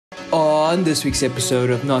On this week's episode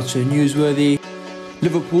of Not-so-newsworthy,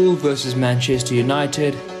 Liverpool versus Manchester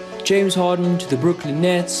United, James Harden to the Brooklyn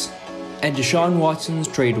Nets, and Deshaun Watson's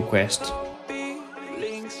trade request.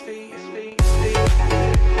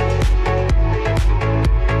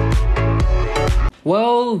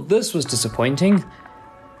 Well, this was disappointing.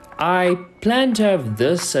 I planned to have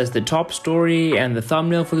this as the top story and the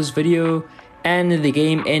thumbnail for this video, and the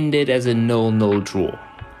game ended as a 0-0 draw.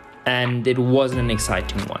 And it wasn't an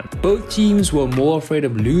exciting one. Both teams were more afraid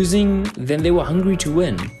of losing than they were hungry to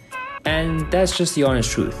win. And that's just the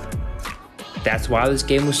honest truth. That's why this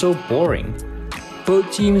game was so boring.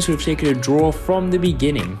 Both teams would have taken a draw from the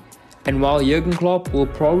beginning. And while Jurgen Klopp will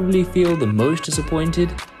probably feel the most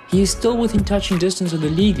disappointed, he is still within touching distance of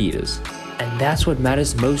the league leaders. And that's what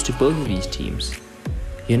matters most to both of these teams.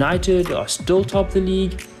 United are still top of the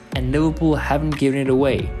league, and Liverpool haven't given it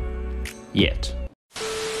away. Yet.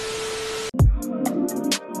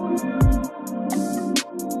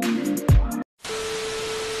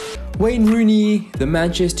 Wayne Rooney, the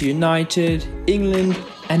Manchester United, England,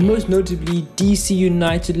 and most notably DC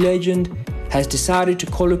United legend, has decided to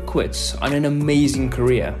call it quits on an amazing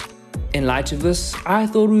career. In light of this, I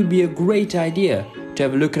thought it would be a great idea to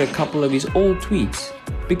have a look at a couple of his old tweets,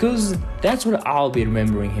 because that's what I'll be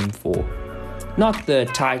remembering him for. Not the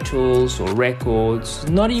titles or records,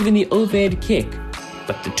 not even the overhead kick,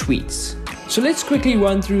 but the tweets. So let's quickly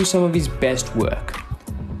run through some of his best work.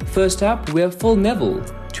 First up, we have Phil Neville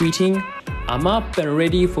tweeting, "I'm up and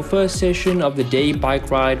ready for first session of the day bike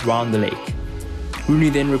ride round the lake." Rooney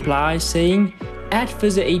then replies saying,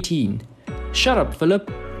 @Fizzer18, "Shut up, Philip.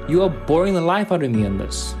 You are boring the life out of me on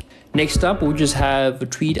this." Next up, we'll just have a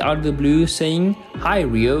tweet out of the blue saying, "Hi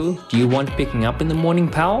Rio, do you want picking up in the morning,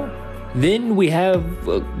 pal?" Then we have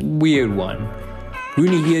a weird one.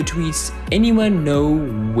 Rooney here tweets, "Anyone know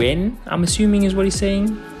when?" I'm assuming is what he's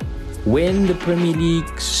saying. When the Premier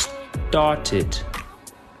League started.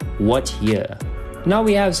 What year? Now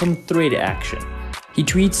we have some thread action. He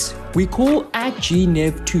tweets, "We call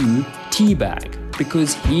 @GNev2 Teabag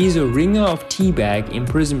because he's a ringer of Teabag in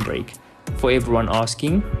Prison Break," for everyone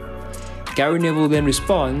asking. Gary Neville then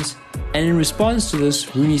responds, and in response to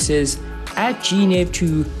this, Rooney says,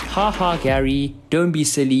 @GNev2, haha Gary, don't be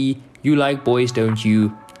silly, you like boys don't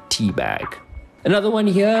you, Teabag. Another one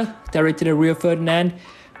here, directed at Rio Ferdinand.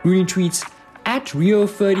 Rooney tweets,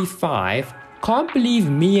 @Rio35, can't believe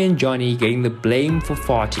me and Johnny getting the blame for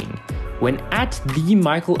farting, when @the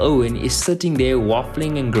Michael Owen is sitting there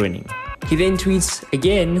waffling and grinning. He then tweets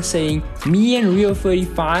again saying, "Me and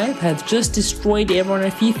Rio35 have just destroyed everyone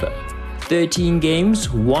at FIFA. 13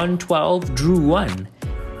 games, won 12, drew 1.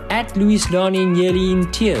 Luis Nani nearly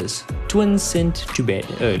in tears, twins sent to bed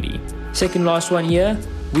early." Second last one here,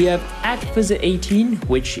 we have @Fizzer18,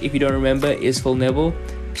 which if you don't remember is Phil Neville.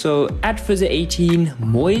 So @Fizzer18,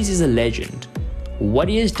 Moyes is a legend. What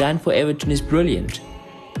he has done for Everton is brilliant.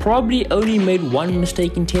 Probably only made one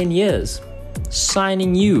mistake in 10 years.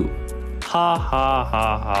 Signing you. Ha ha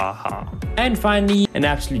ha ha ha. And finally, an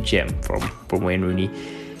absolute gem from Wayne Rooney.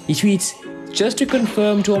 He tweets, "Just to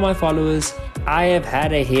confirm to all my followers, I have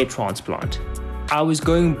had a hair transplant. I was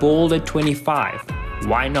going bald at 25.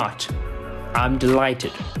 Why not? I'm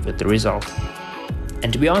delighted with the result.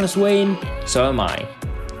 And to be honest, Wayne, so am I.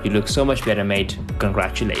 You look so much better, mate.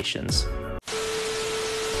 Congratulations."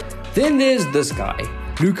 Then there's this guy,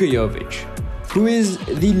 Luka Jovic, who is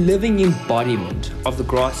the living embodiment of the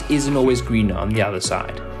grass isn't always greener on the other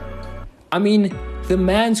side. I mean, the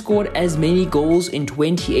man scored as many goals in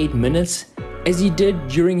 28 minutes as he did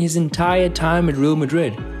during his entire time at Real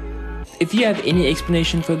Madrid. If you have any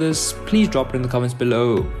explanation for this, please drop it in the comments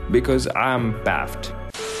below, because I'm baffed.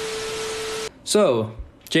 So,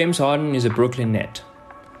 James Harden is a Brooklyn Net.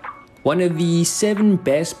 One of the 7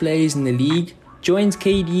 best players in the league joins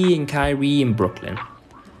KD and Kyrie in Brooklyn.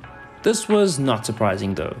 This was not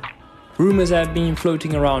surprising though. Rumors have been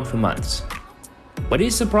floating around for months. What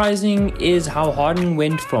is surprising is how Harden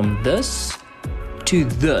went from this to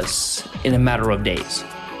this in a matter of days.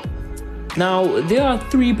 Now, there are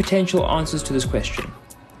 3 potential answers to this question.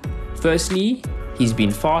 Firstly, he's been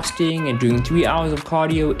fasting and doing 3 hours of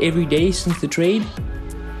cardio every day since the trade.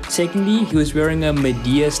 Secondly, he was wearing a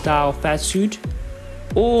Medea-style fat suit.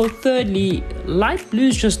 Or thirdly, light blue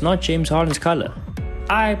is just not James Harden's color.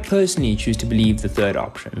 I personally choose to believe the third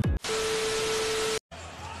option.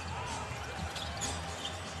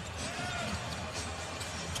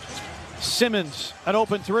 Simmons, an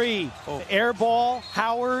open 3. Air ball,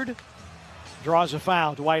 Howard draws a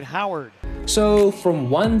foul. Dwight Howard. So, from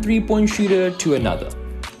one 3-point shooter to another.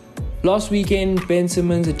 Last weekend, Ben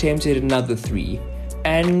Simmons attempted another 3,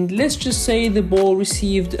 And let's just say the ball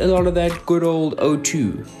received a lot of that good old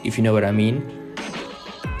 0-2, if you know what I mean.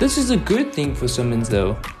 This is a good thing for Simmons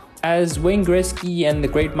though. As Wayne Gretzky and the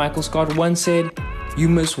great Michael Scott once said, you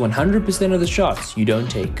miss 100% of the shots you don't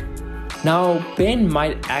take. Now, Ben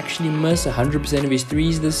might actually miss 100% of his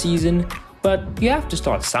threes this season, but you have to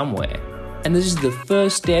start somewhere. And this is the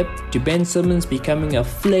first step to Ben Simmons becoming a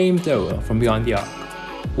flamethrower from beyond the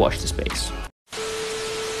arc. Watch the space.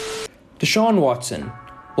 Deshaun Watson,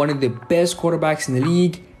 one of the best quarterbacks in the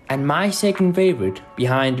league and my second favorite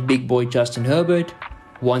behind big boy Justin Herbert,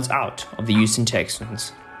 wants out of the Houston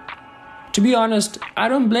Texans. To be honest, I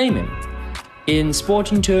don't blame him. In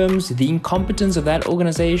sporting terms, the incompetence of that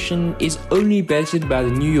organization is only bettered by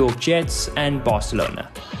the New York Jets and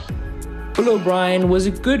Barcelona. Bill O'Brien was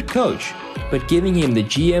a good coach, but giving him the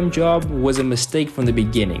GM job was a mistake from the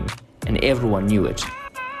beginning, and everyone knew it.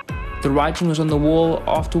 The writing was on the wall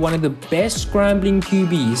after one of the best scrambling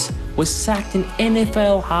QBs was sacked an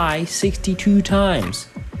NFL high 62 times.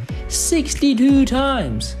 62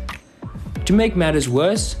 times! To make matters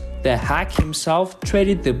worse, the hack himself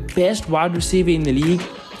traded the best wide receiver in the league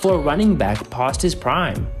for a running back past his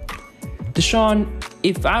prime. Deshaun,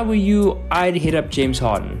 if I were you, I'd hit up James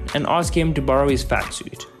Harden and ask him to borrow his fat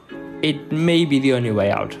suit. It may be the only way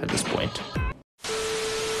out at this point.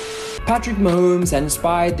 Patrick Mahomes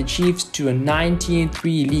inspired the Chiefs to a 19-3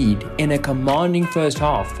 lead in a commanding first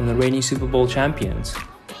half from the reigning Super Bowl champions,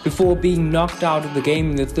 before being knocked out of the game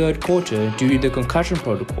in the third quarter due to the concussion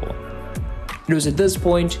protocol. It was at this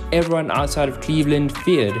point everyone outside of Cleveland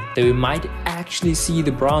feared that we might actually see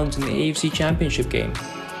the Browns in the AFC Championship game.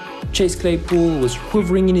 Chase Claypool was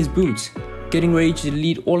quivering in his boots, getting ready to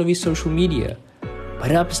delete all of his social media.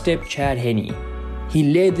 But up stepped Chad Henne.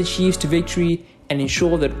 He led the Chiefs to victory and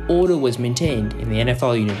ensured that order was maintained in the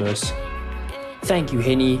NFL universe. Thank you,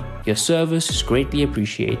 Henne. Your service is greatly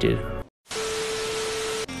appreciated.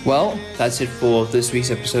 Well, that's it for this week's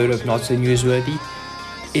episode of Not-so-newsworthy.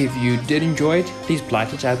 If you did enjoy it, please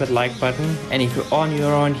politely tap that like button. And if you're new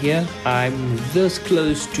around here, I'm this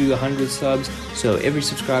close to 100 subs, so every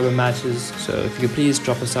subscriber matters. So if you could please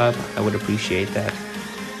drop a sub, I would appreciate that.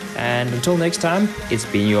 And until next time, it's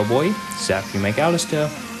been your boy, Zachary McAllister.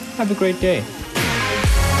 Have a great day.